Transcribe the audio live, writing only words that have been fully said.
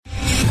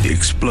The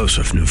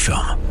explosive new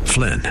film,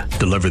 Flynn,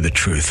 deliver the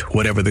truth,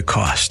 whatever the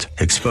cost.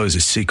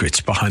 Exposes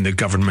secrets behind the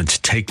government's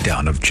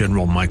takedown of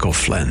General Michael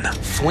Flynn.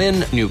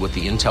 Flynn knew what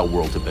the intel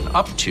world had been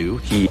up to.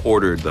 He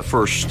ordered the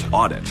first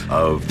audit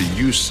of the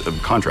use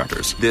of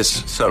contractors.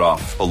 This set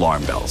off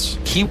alarm bells.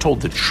 He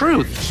told the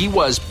truth. He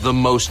was the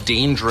most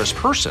dangerous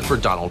person for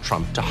Donald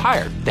Trump to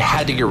hire. They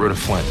had to get rid of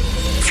Flynn.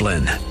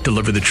 Flynn,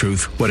 deliver the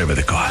truth, whatever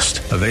the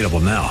cost. Available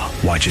now.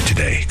 Watch it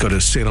today. Go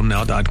to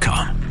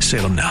salemnow.com.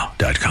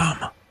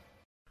 salemnow.com.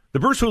 The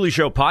Bruce Hooley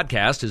Show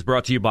podcast is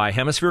brought to you by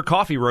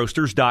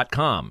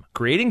HemisphereCoffeeRoasters.com.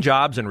 Creating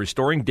jobs and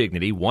restoring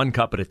dignity one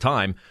cup at a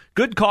time.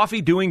 Good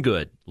coffee doing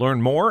good.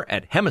 Learn more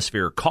at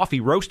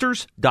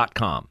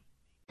HemisphereCoffeeRoasters.com.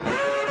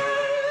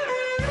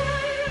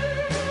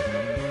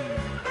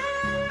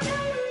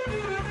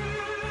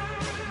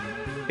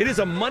 It is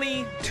a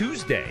Money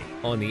Tuesday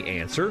on The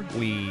Answer.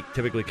 We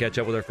typically catch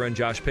up with our friend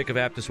Josh Pick of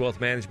Aptus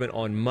Wealth Management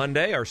on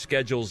Monday. Our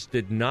schedules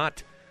did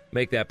not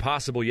make that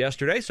possible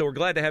yesterday, so we're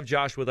glad to have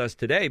Josh with us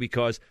today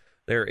because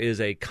there is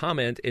a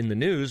comment in the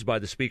news by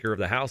the Speaker of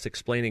the House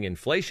explaining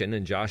inflation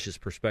and Josh's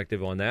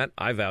perspective on that.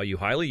 I value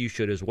highly. You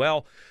should as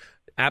well.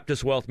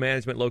 Aptus Wealth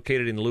Management,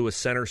 located in Lewis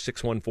Center,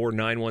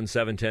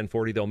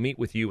 614-917-1040. They'll meet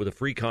with you with a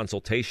free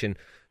consultation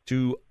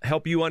to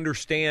help you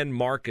understand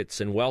markets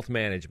and wealth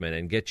management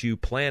and get you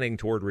planning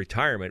toward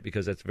retirement,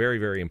 because that's very,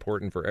 very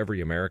important for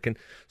every American.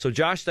 So,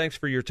 Josh, thanks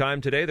for your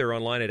time today. They're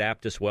online at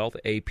Aptus Wealth,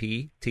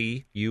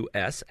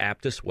 A-P-T-U-S,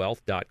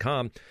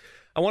 aptuswealth.com.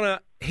 I want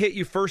to hit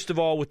you, first of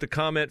all, with the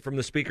comment from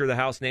the Speaker of the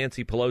House,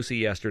 Nancy Pelosi,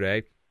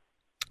 yesterday.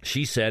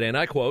 She said, and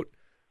I quote,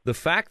 "The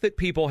fact that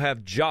people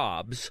have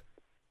jobs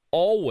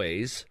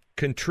always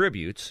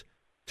contributes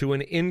to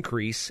an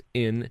increase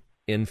in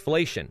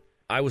inflation."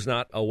 I was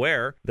not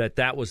aware that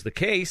that was the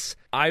case.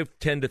 I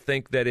tend to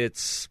think that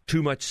it's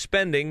too much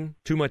spending,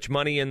 too much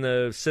money in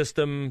the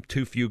system,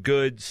 too few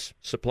goods,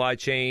 supply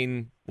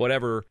chain,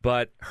 whatever.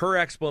 But her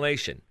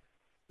explanation,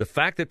 the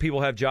fact that people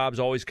have jobs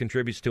always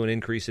contributes to an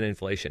increase in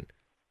inflation.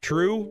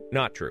 True,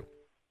 not true?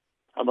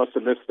 I must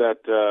have missed that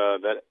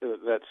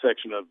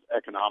section of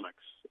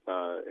economics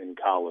in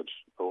college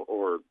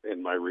or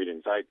in my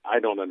readings. I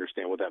don't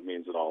understand what that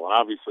means at all. And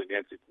obviously,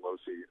 Nancy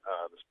Pelosi,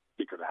 the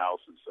Speaker of the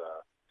House, is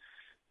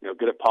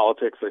good at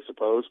politics, I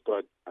suppose,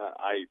 but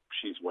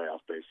she's way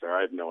off base there. I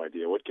have no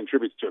idea. What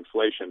contributes to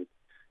inflation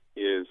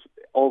is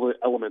all the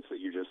elements that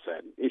you just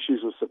said: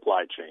 issues with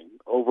supply chain,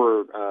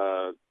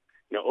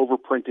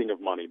 overprinting of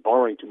money,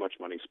 borrowing too much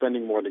money,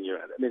 spending more than you.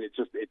 I mean,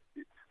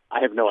 I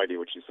have no idea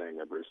what she's saying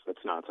there, Bruce.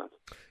 That's nonsense.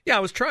 Yeah, I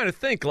was trying to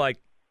think. Like,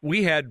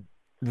 we had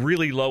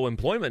really low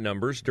employment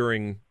numbers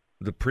during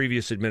the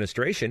previous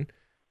administration,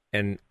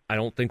 and I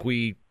don't think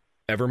we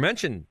ever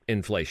mentioned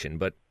inflation.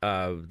 But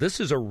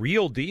this is a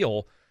real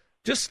deal.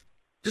 Just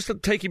to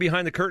take you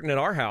behind the curtain at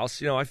our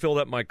house, I filled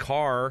up my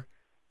car,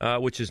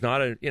 which is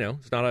not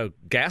it's not a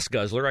gas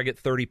guzzler. I get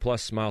 30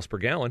 plus miles per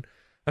gallon.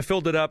 I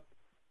filled it up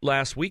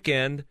last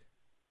weekend,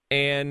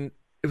 and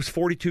it was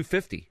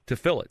 $42.50 to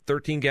fill it,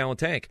 13-gallon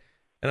tank.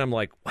 And I'm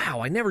like,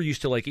 wow, I never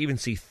used to even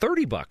see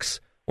 $30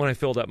 when I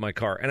filled up my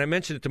car. And I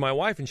mentioned it to my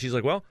wife, and she's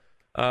like, well,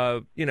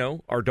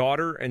 our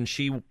daughter and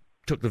she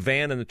took the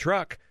van and the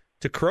truck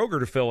to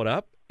Kroger to fill it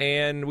up.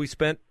 And we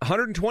spent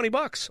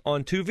 $120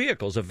 on two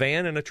vehicles, a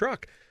van and a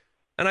truck.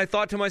 And I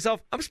thought to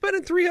myself, I'm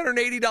spending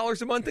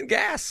 $380 a month in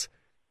gas.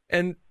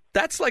 And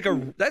that's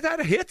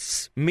that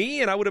hits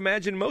me, and I would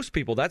imagine most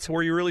people. That's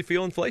where you really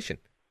feel inflation.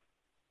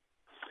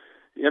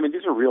 Yeah, I mean,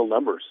 these are real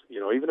numbers.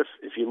 Even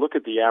if you look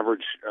at the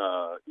average,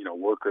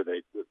 worker,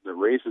 the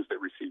raises they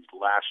received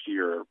last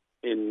year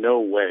in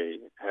no way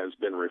has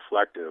been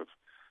reflective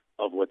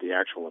of what the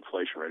actual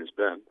inflation rate has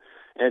been.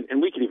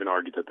 And we can even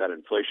argue that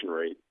inflation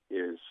rate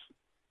is,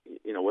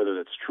 whether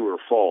that's true or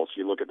false.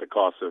 You look at the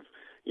cost of,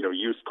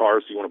 used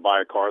cars. You want to buy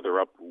a car,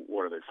 they're up,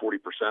 what are they,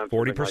 40%?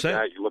 40%. Like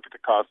that. You look at the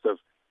cost of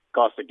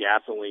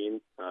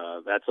gasoline,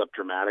 that's up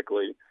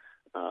dramatically.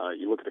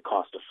 You look at the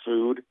cost of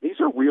food. These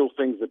are real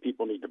things that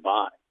people need to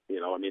buy.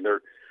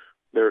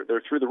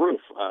 They're through the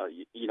roof.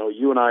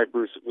 You and I,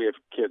 Bruce, we have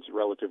kids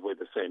relatively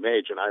the same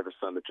age, and I have a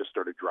son that just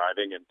started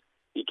driving, and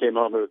he came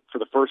home for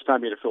the first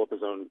time. He had to fill up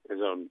his own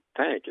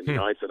tank, and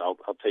I said,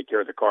 "I'll take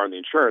care of the car and the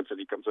insurance." And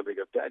he comes up and he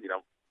goes, "Dad, it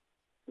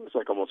was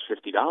like almost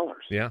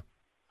 $50." Yeah.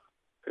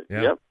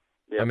 Yep.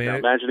 I mean, now,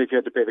 imagine if you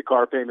had to pay the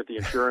car payment, the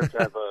insurance,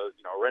 have a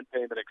rent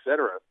payment, et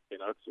cetera.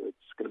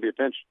 It's going to be a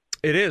pinch.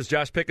 It is.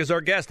 Josh Pick is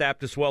our guest,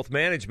 Aptus Wealth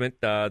Management.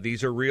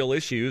 These are real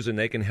issues, and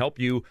they can help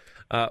you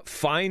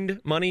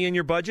find money in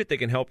your budget. They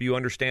can help you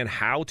understand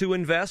how to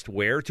invest,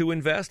 where to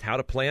invest, how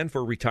to plan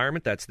for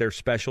retirement. That's their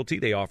specialty.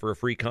 They offer a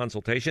free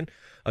consultation,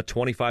 a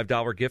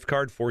 $25 gift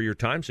card for your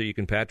time, so you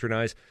can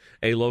patronize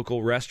a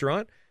local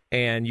restaurant.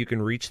 And you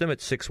can reach them at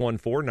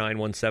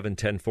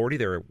 614-917-1040.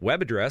 Their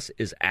web address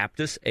is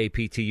Aptus,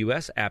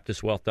 A-P-T-U-S,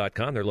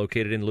 aptuswealth.com. They're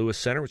located in Lewis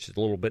Center, which is a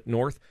little bit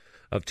north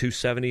of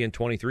 270 and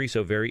 23,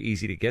 so very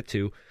easy to get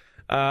to.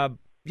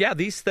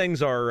 These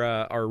things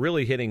are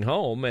really hitting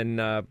home,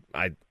 and I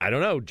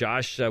don't know,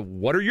 Josh,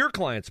 what are your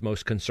clients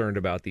most concerned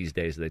about these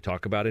days? Do they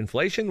talk about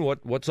inflation?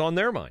 What's on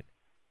their mind?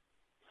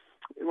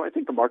 I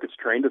think the market's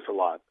trained us a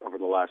lot over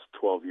the last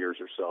 12 years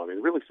or so. I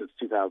mean, really since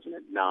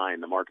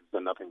 2009, the market's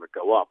done nothing but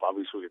go up.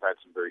 Obviously, we've had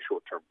some very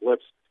short-term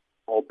blips,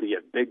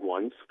 albeit big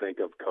ones. Think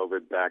of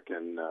COVID back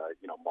in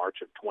March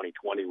of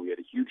 2020. We had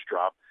a huge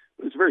drop.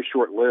 It was very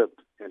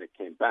short-lived, and it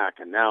came back.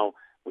 And now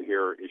we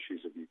hear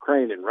issues of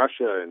Ukraine and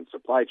Russia and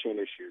supply chain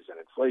issues and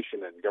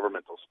inflation and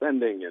governmental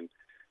spending. And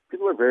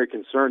people are very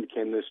concerned,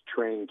 can this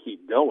train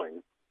keep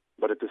going?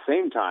 But at the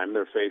same time,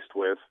 they're faced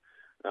with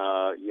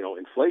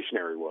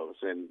inflationary woes.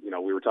 And,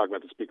 we were talking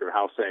about the Speaker of the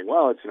House saying,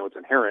 well, it's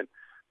inherent,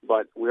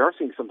 but we are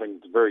seeing something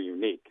that's very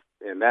unique.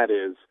 And that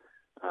is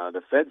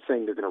the Fed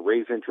saying they're going to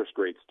raise interest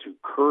rates to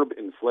curb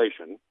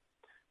inflation,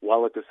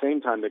 while at the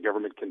same time the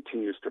government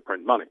continues to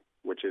print money,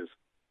 which is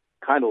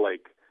kind of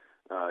like,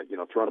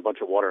 throwing a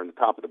bunch of water in the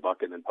top of the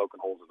bucket and then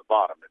poking holes in the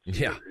bottom.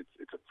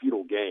 It's a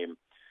futile game.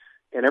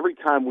 And every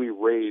time we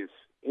raise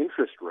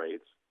interest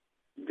rates,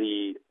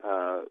 the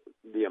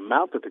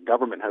amount that the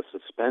government has to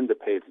spend to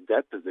pay its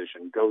debt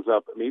position goes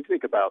up. I mean, you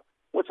think about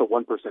what's a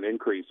 1%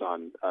 increase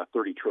on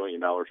 $30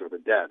 trillion worth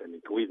of debt. I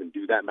mean, can we even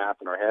do that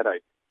math in our head?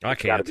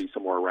 It's got to be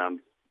somewhere around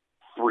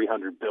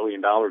 $300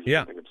 billion or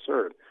something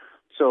absurd.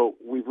 So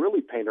we've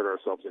really painted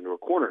ourselves into a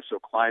corner. So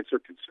clients are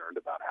concerned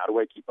about how do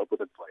I keep up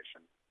with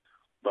inflation,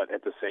 but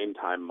at the same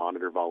time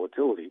monitor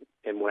volatility.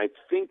 And when I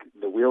think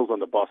the wheels on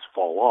the bus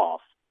fall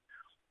off,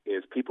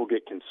 is people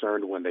get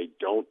concerned when they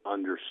don't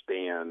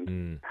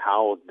understand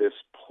how this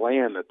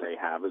plan that they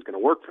have is going to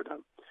work for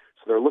them.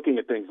 So they're looking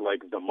at things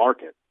like the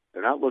market.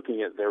 They're not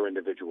looking at their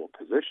individual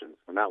positions.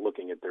 They're not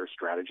looking at their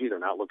strategy. They're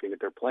not looking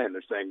at their plan.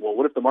 They're saying, well,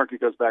 what if the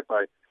market goes back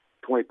by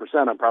 20%?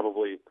 I'm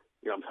probably,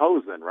 I'm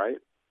hosed then, right?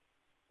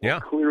 Yeah.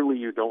 Well, clearly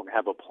you don't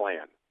have a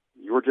plan.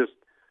 You're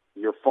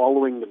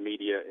following the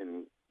media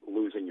and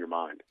losing your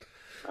mind.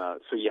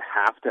 So you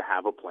have to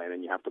have a plan,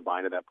 and you have to buy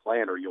into that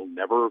plan, or you'll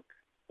never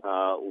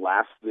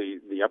last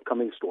the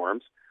upcoming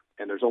storms.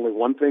 And there's only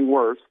one thing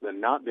worse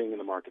than not being in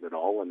the market at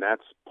all, and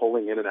that's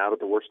pulling in and out at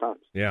the worst times.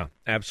 Yeah,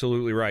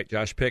 absolutely right.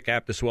 Josh Pick,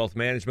 Aptus Wealth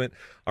Management,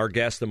 our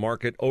guest. The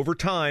market over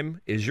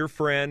time is your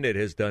friend. It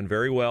has done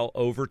very well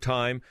over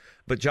time.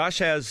 But Josh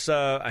has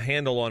a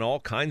handle on all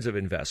kinds of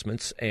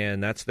investments,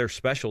 and that's their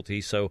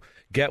specialty. So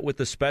get with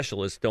the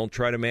specialist. Don't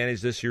try to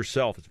manage this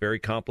yourself. It's very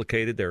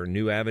complicated. There are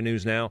new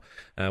avenues now.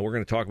 We're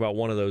going to talk about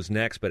one of those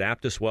next. But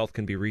Aptus Wealth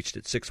can be reached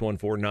at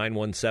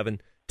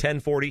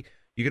 614-917-1040.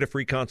 You get a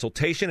free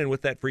consultation, and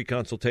with that free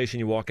consultation,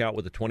 you walk out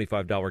with a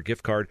 $25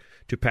 gift card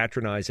to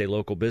patronize a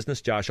local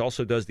business. Josh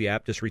also does the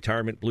Aptus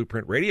Retirement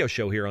Blueprint radio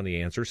show here on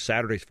The Answer,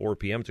 Saturdays, 4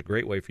 p.m. It's a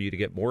great way for you to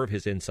get more of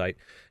his insight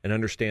and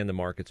understand the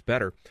markets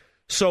better.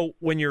 So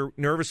when you're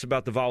nervous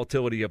about the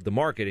volatility of the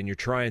market and you're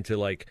trying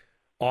to,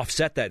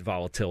 offset that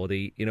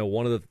volatility,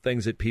 one of the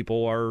things that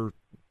people are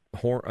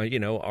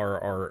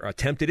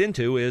tempted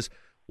into is,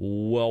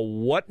 well,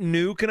 what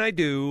new can I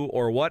do,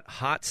 or what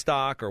hot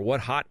stock or what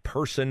hot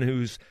person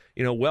who's,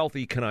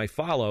 wealthy can I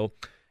follow?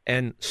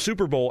 And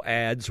Super Bowl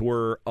ads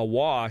were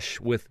awash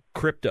with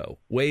crypto,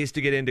 ways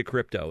to get into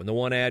crypto. And the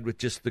one ad with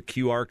just the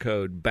QR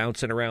code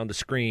bouncing around the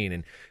screen,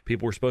 and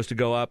people were supposed to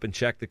go up and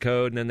check the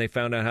code, and then they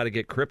found out how to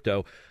get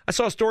crypto. I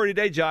saw a story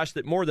today, Josh,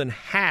 that more than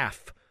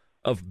half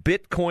of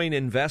Bitcoin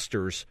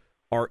investors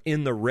are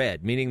in the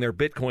red, meaning their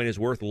Bitcoin is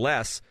worth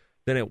less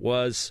than it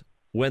was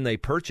when they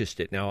purchased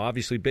it. Now,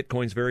 obviously,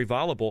 Bitcoin's very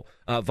volatile,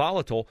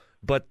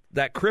 but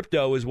that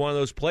crypto is one of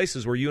those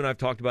places where you and I have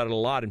talked about it a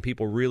lot, and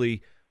people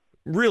really,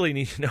 really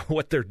need to know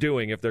what they're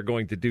doing if they're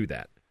going to do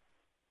that.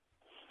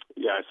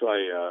 Yeah, so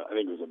I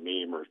think it was a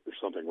meme or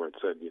something where it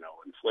said,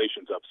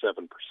 inflation's up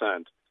 7%.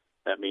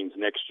 That means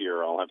next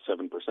year I'll have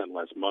 7%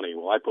 less money.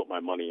 Well, I put my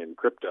money in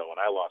crypto, and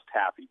I lost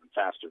half even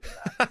faster than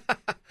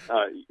that.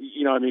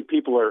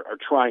 People are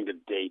trying to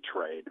day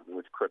trade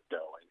with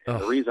crypto.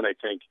 And the reason I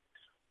think,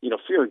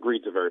 fear and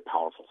greed's a very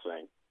powerful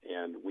thing.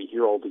 And we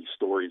hear all these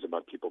stories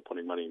about people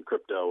putting money in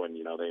crypto, and,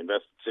 they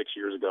invested 6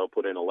 years ago,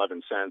 put in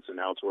 11 cents, and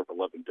now it's worth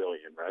 $11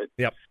 billion, right?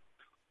 Yep.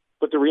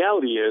 But the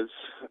reality is,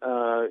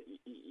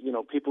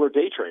 people are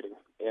day trading.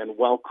 And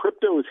while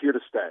crypto is here to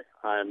stay,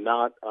 I am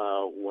not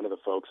one of the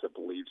folks that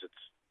believes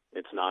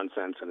it's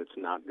nonsense and it's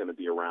not going to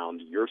be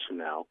around years from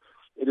now.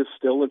 It is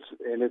still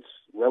in its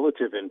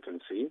relative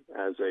infancy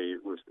as a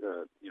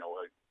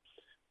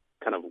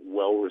kind of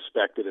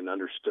well-respected and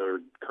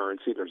understood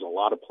currency. There's a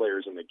lot of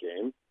players in the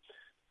game,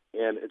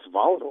 and it's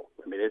volatile.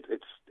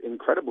 It's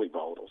incredibly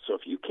volatile. So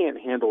if you can't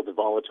handle the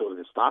volatility of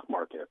the stock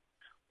market,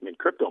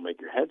 crypto will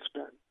make your head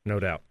spin. No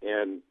doubt.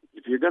 And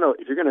if you're gonna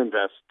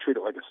invest, treat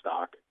it like a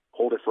stock,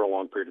 hold it for a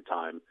long period of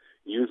time,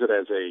 use it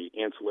as a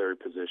ancillary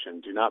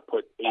position. Do not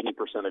put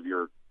 80% of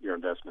your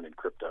investment in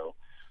crypto.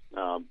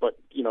 But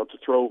to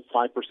throw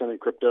 5% in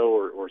crypto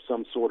or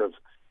some sort of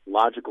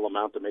logical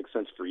amount that makes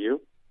sense for you,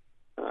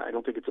 I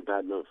don't think it's a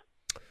bad move.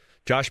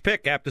 Josh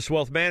Pick, Aptus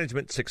Wealth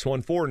Management,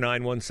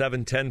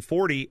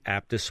 614-917-1040,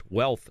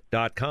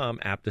 aptuswealth.com.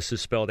 Aptus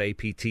is spelled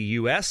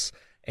A-P-T-U-S,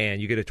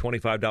 and you get a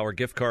 $25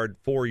 gift card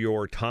for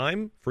your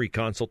time, free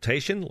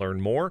consultation,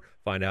 learn more,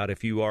 find out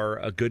if you are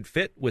a good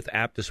fit with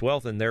Aptus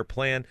Wealth and their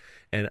plan,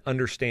 and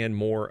understand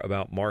more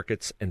about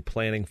markets and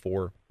planning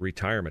for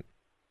retirement.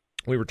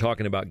 we were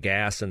talking about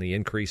gas and the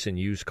increase in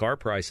used car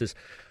prices.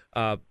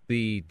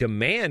 The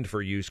demand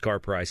for used car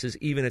prices,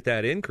 even at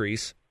that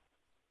increase,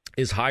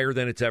 is higher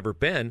than it's ever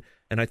been.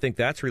 And I think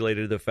that's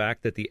related to the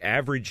fact that the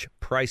average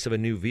price of a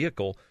new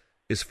vehicle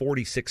is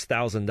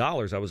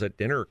 $46,000. I was at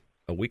dinner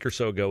a week or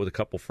so ago with a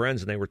couple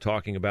friends, and they were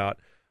talking about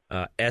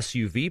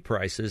SUV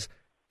prices.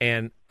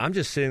 And I'm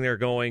just sitting there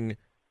going,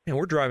 man,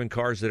 we're driving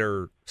cars that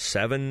are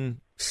 7,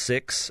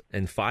 6,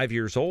 and 5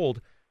 years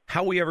old.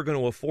 How are we ever going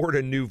to afford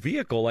a new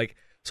vehicle?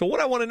 So what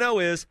I want to know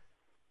is,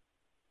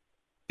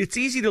 it's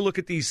easy to look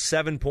at these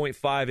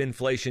 7.5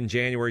 inflation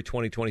January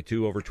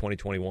 2022 over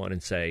 2021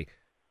 and say,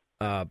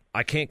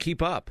 I can't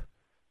keep up.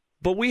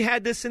 But we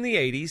had this in the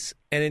 80s,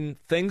 and then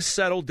things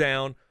settled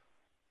down.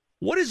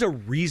 What is a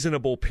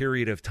reasonable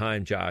period of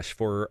time, Josh,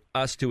 for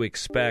us to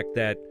expect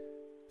that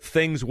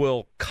things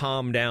will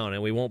calm down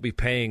and we won't be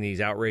paying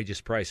these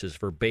outrageous prices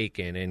for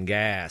bacon and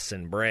gas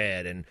and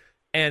bread and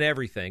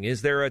everything?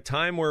 Is there a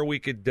time where we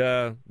could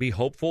be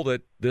hopeful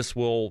that this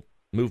will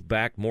move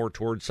back more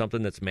towards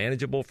something that's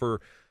manageable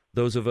for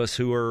those of us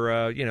who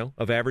are,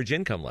 of average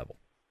income level?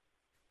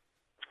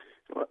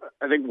 Well,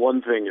 I think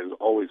one thing is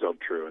always held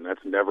true, and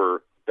that's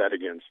never bet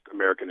against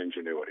American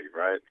ingenuity,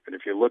 right? And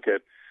if you look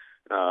at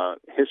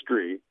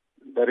history,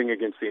 betting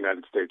against the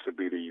United States would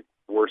be the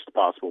worst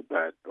possible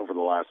bet over the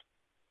last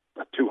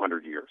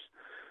 200 years.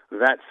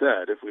 That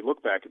said, if we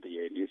look back at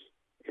the 80s,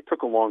 it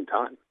took a long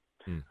time.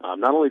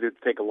 Not only did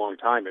it take a long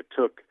time, it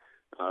took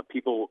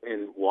people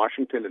in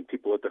Washington and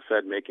people at the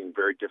Fed making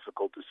very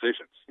difficult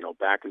decisions.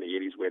 Back in the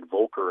 80s, we had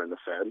Volcker in the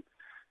Fed,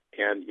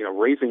 and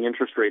raising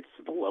interest rates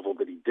to the level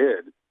that he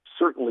did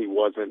certainly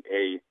wasn't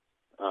a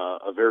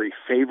very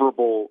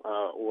favorable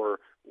or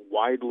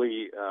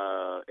widely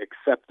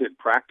accepted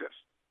practice.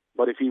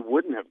 But if he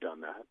wouldn't have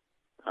done that,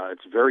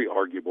 it's very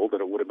arguable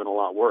that it would have been a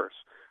lot worse.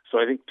 So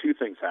I think two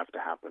things have to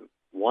happen.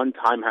 One,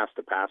 time has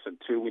to pass,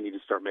 and two, we need to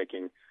start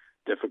making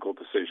difficult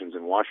decisions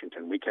in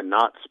Washington. We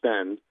cannot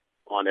spend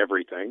on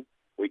everything.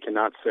 We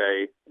cannot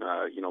say,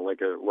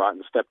 like a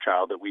rotten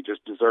stepchild, that we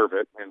just deserve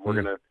it and we're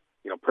going to,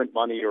 print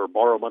money or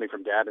borrow money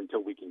from dad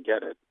until we can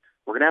get it.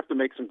 We're going to have to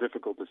make some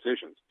difficult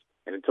decisions.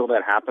 And until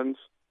that happens,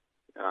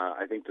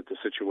 I think that the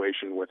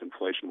situation with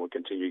inflation will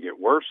continue to get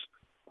worse.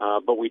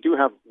 But we do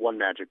have one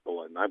magic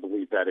bullet, and I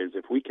believe that is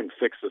if we can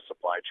fix the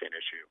supply chain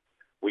issue,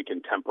 we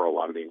can temper a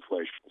lot of the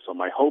inflation. So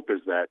my hope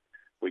is that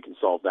we can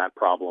solve that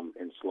problem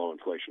and slow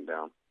inflation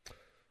down.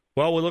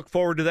 Well, we look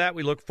forward to that.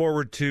 We look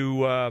forward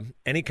to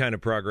any kind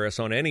of progress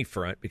on any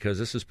front, because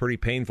this is pretty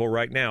painful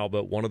right now.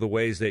 But one of the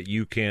ways that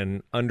you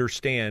can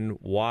understand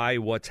why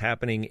what's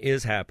happening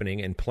is happening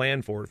and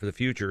plan for it for the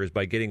future is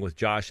by getting with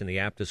Josh and the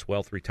Aptus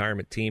Wealth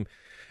Retirement Team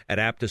at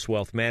Aptus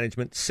Wealth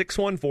Management.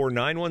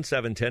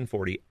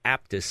 614-917-1040,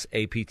 Aptus,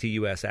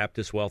 A-P-T-U-S,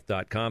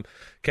 AptusWealth.com.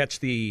 Catch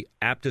the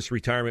Aptus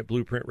Retirement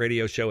Blueprint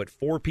Radio Show at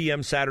 4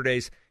 p.m.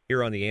 Saturdays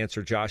here on The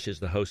Answer. Josh is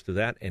the host of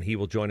that, and he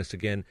will join us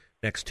again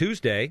next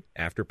Tuesday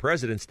after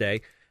President's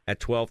Day at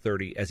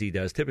 12:30, as he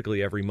does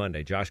typically every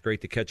Monday. Josh, great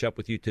to catch up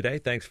with you today.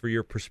 Thanks for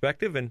your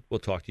perspective, and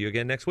we'll talk to you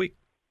again next week.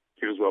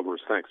 You as well,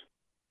 Bruce. Thanks.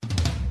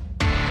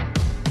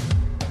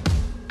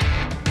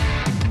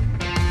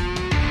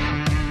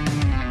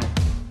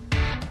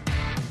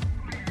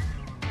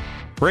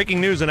 Breaking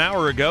news an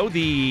hour ago,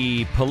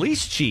 the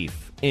police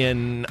chief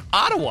in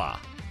Ottawa,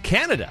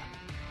 Canada,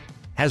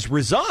 has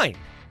resigned.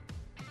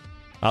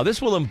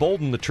 This will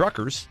embolden the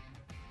truckers,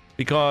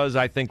 because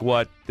I think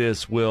what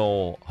this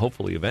will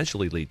hopefully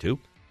eventually lead to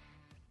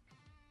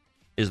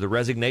is the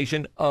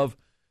resignation of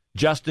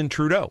Justin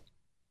Trudeau.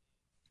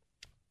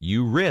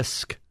 You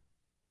risk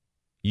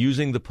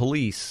using the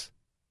police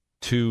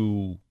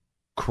to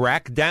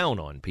crack down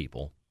on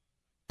people,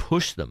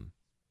 push them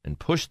and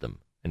push them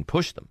and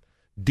push them,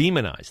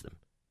 demonize them,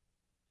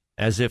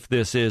 as if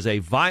this is a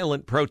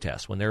violent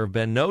protest when there have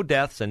been no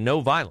deaths and no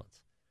violence.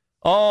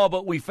 Oh,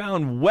 but we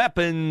found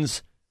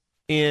weapons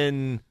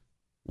in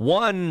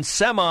one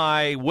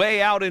semi way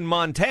out in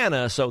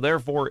Montana, so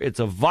therefore it's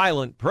a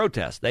violent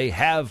protest. They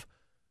have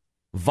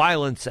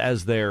violence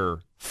as their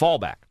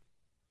fallback.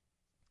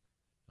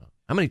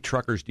 How many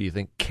truckers do you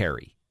think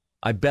carry?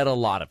 I bet a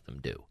lot of them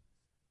do.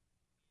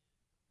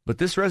 But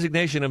this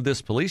resignation of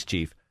this police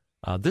chief,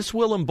 this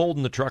will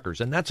embolden the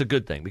truckers, and that's a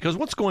good thing, because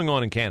what's going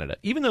on in Canada,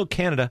 even though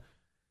Canada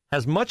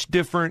has much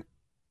different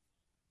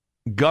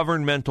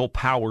governmental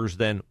powers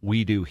than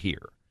we do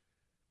here.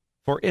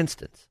 For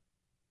instance,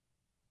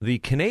 the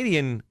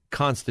Canadian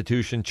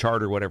Constitution,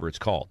 Charter, whatever it's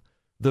called,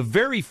 the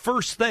very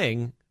first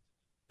thing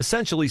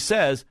essentially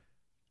says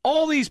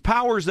all these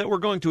powers that we're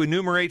going to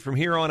enumerate from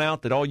here on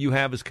out that all you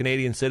have as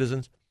Canadian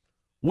citizens,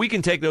 we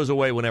can take those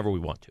away whenever we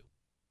want to.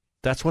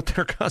 That's what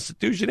their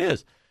Constitution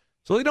is.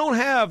 So they don't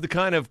have the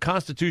kind of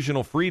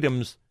constitutional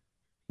freedoms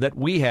that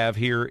we have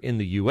here in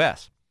the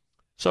U.S.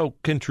 So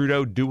can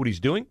Trudeau do what he's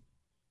doing?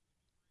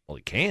 Well,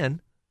 he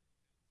can.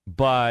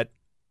 But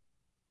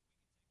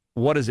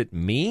what does it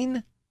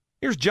mean?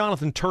 Here's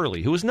Jonathan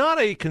Turley, who is not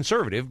a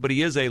conservative, but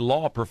he is a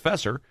law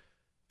professor,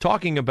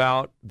 talking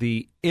about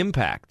the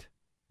impact,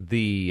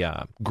 the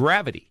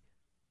gravity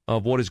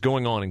of what is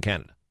going on in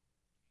Canada.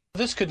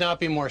 This could not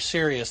be more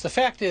serious. The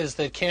fact is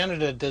that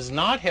Canada does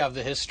not have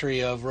the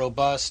history of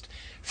robust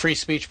free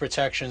speech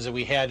protections that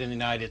we had in the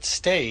United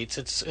States.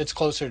 It's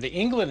closer to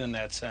England in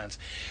that sense.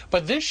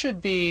 But this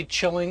should be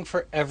chilling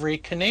for every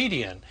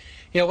Canadian.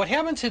 What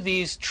happened to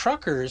these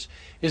truckers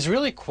is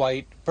really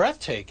quite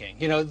breathtaking.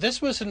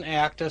 This was an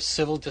act of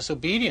civil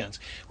disobedience.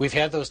 We've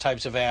had those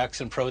types of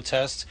acts and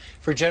protests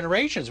for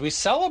generations. We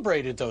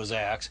celebrated those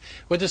acts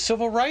with the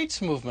civil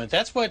rights movement.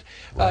 That's what,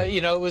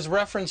 it was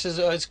referenced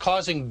as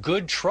causing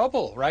good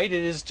trouble, right?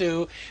 It is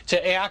to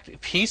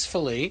act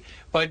peacefully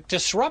but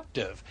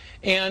disruptive.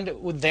 And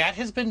that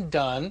has been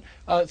done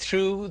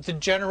through the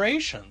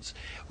generations.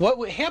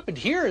 What happened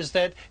here is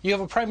that you have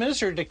a prime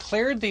minister who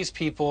declared these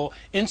people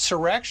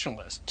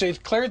insurrectionists,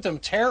 declared them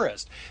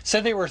terrorists,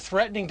 said they were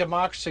threatening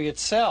democracy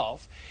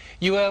itself.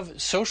 You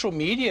have social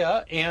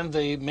media and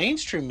the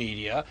mainstream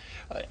media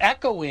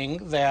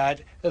echoing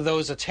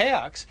those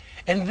attacks.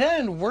 And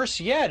then,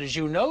 worse yet, as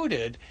you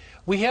noted,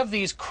 we have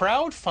these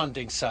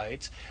crowdfunding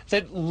sites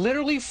that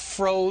literally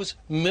froze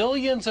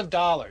millions of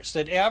dollars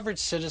that average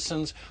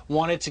citizens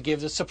wanted to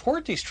give to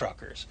support these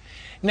truckers.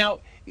 Now,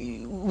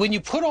 when you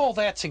put all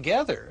that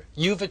together,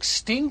 you've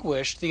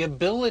extinguished the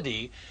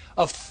ability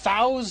of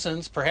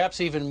thousands,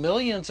 perhaps even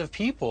millions of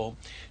people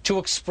to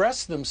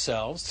express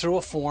themselves through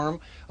a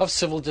form of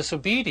civil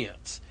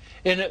disobedience.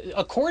 And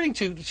according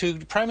to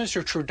Prime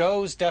Minister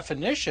Trudeau's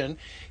definition,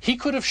 he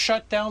could have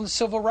shut down the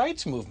civil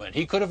rights movement.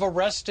 He could have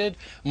arrested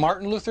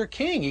Martin Luther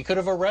King. He could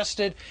have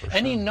arrested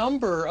any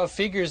number of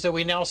figures that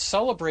we now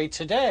celebrate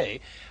today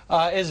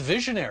as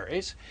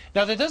visionaries.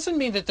 Now, that doesn't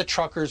mean that the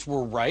truckers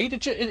were right,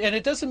 and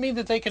it doesn't mean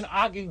that they can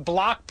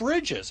block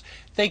bridges.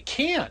 They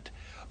can't.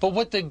 But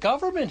what the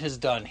government has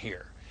done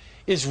here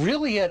is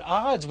really at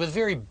odds with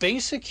very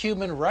basic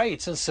human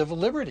rights and civil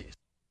liberties.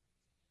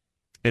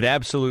 It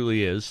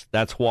absolutely is.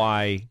 That's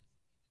why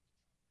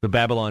the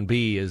Babylon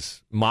Bee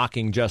is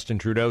mocking Justin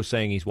Trudeau,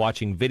 saying he's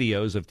watching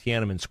videos of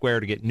Tiananmen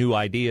Square to get new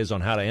ideas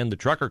on how to end the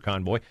trucker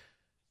convoy.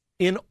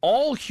 In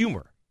all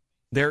humor,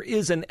 there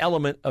is an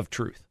element of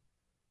truth.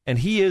 And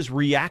he is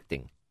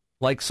reacting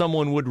like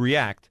someone would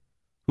react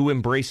who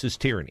embraces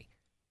tyranny.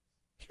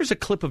 Here's a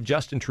clip of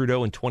Justin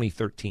Trudeau in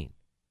 2013.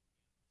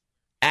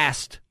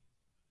 Asked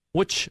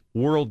which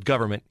world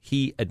government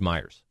he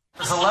admires.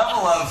 There's a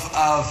level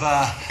of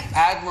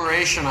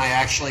admiration I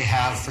actually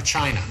have for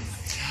China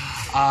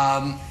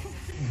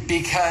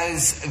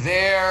because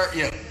their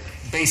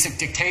basic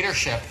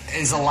dictatorship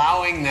is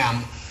allowing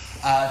them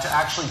to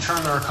actually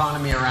turn their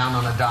economy around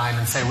on a dime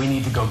and say we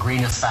need to go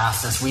green as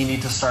fast as we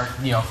need to start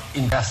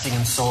investing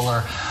in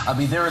solar. I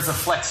mean, there is a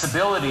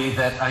flexibility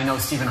that I know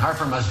Stephen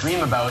Harper must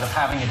dream about of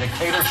having a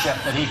dictatorship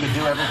that he could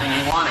do everything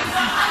he wanted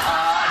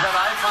that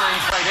I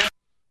find quite interesting.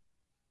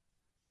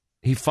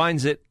 He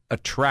finds it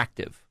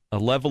attractive, a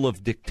level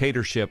of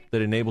dictatorship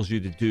that enables you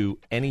to do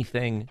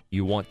anything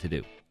you want to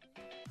do.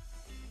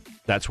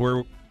 That's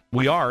where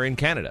we are in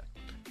Canada.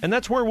 And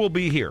that's where we'll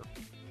be here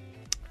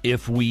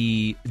if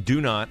we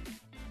do not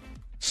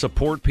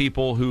support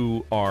people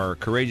who are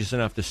courageous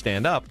enough to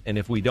stand up, and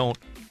if we don't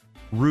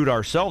root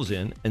ourselves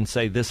in and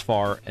say this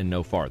far and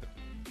no farther.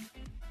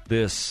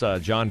 This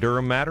John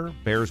Durham matter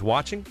bears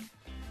watching,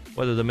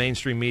 whether the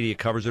mainstream media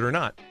covers it or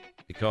not,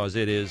 because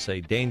it is a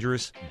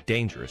dangerous,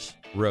 dangerous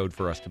road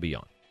for us to be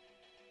on.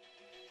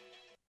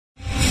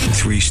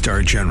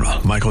 3-star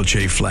General Michael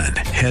J. Flynn,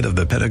 head of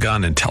the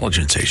Pentagon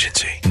Intelligence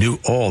Agency, knew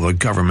all the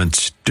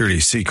government's dirty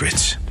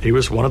secrets. He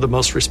was one of the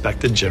most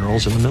respected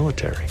generals in the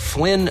military.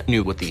 Flynn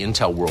knew what the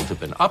intel world had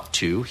been up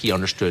to. He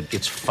understood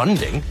its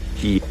funding.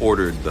 He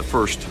ordered the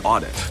first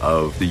audit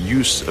of the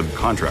use of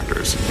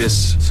contractors.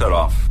 This set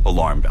off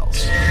alarm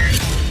bells.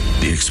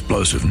 The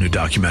explosive new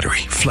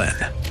documentary, Flynn,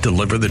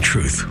 Deliver the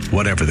Truth,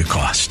 Whatever the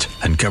Cost,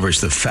 uncovers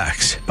the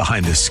facts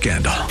behind this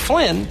scandal.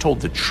 Flynn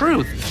told the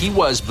truth. He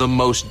was the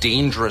most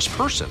dangerous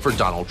person for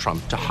Donald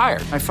Trump to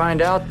hire. I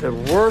find out the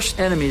worst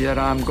enemy that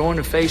I'm going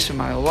to face in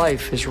my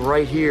life is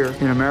right here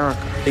in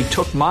America. They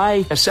took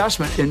my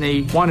assessment and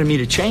they wanted me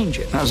to change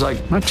it. And I was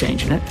like, I'm not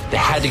changing it. They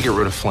had to get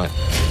rid of Flynn.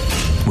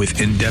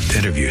 With in-depth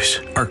interviews,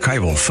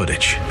 archival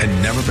footage,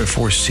 and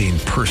never-before-seen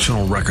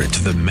personal records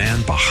of the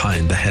man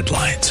behind the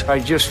headlines. I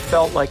just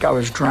felt like I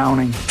was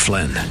drowning.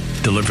 Flynn,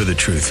 Deliver the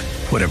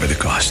Truth, Whatever the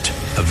Cost.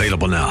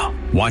 Available now.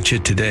 Watch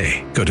it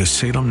today. Go to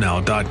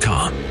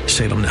salemnow.com.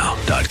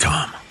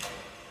 salemnow.com.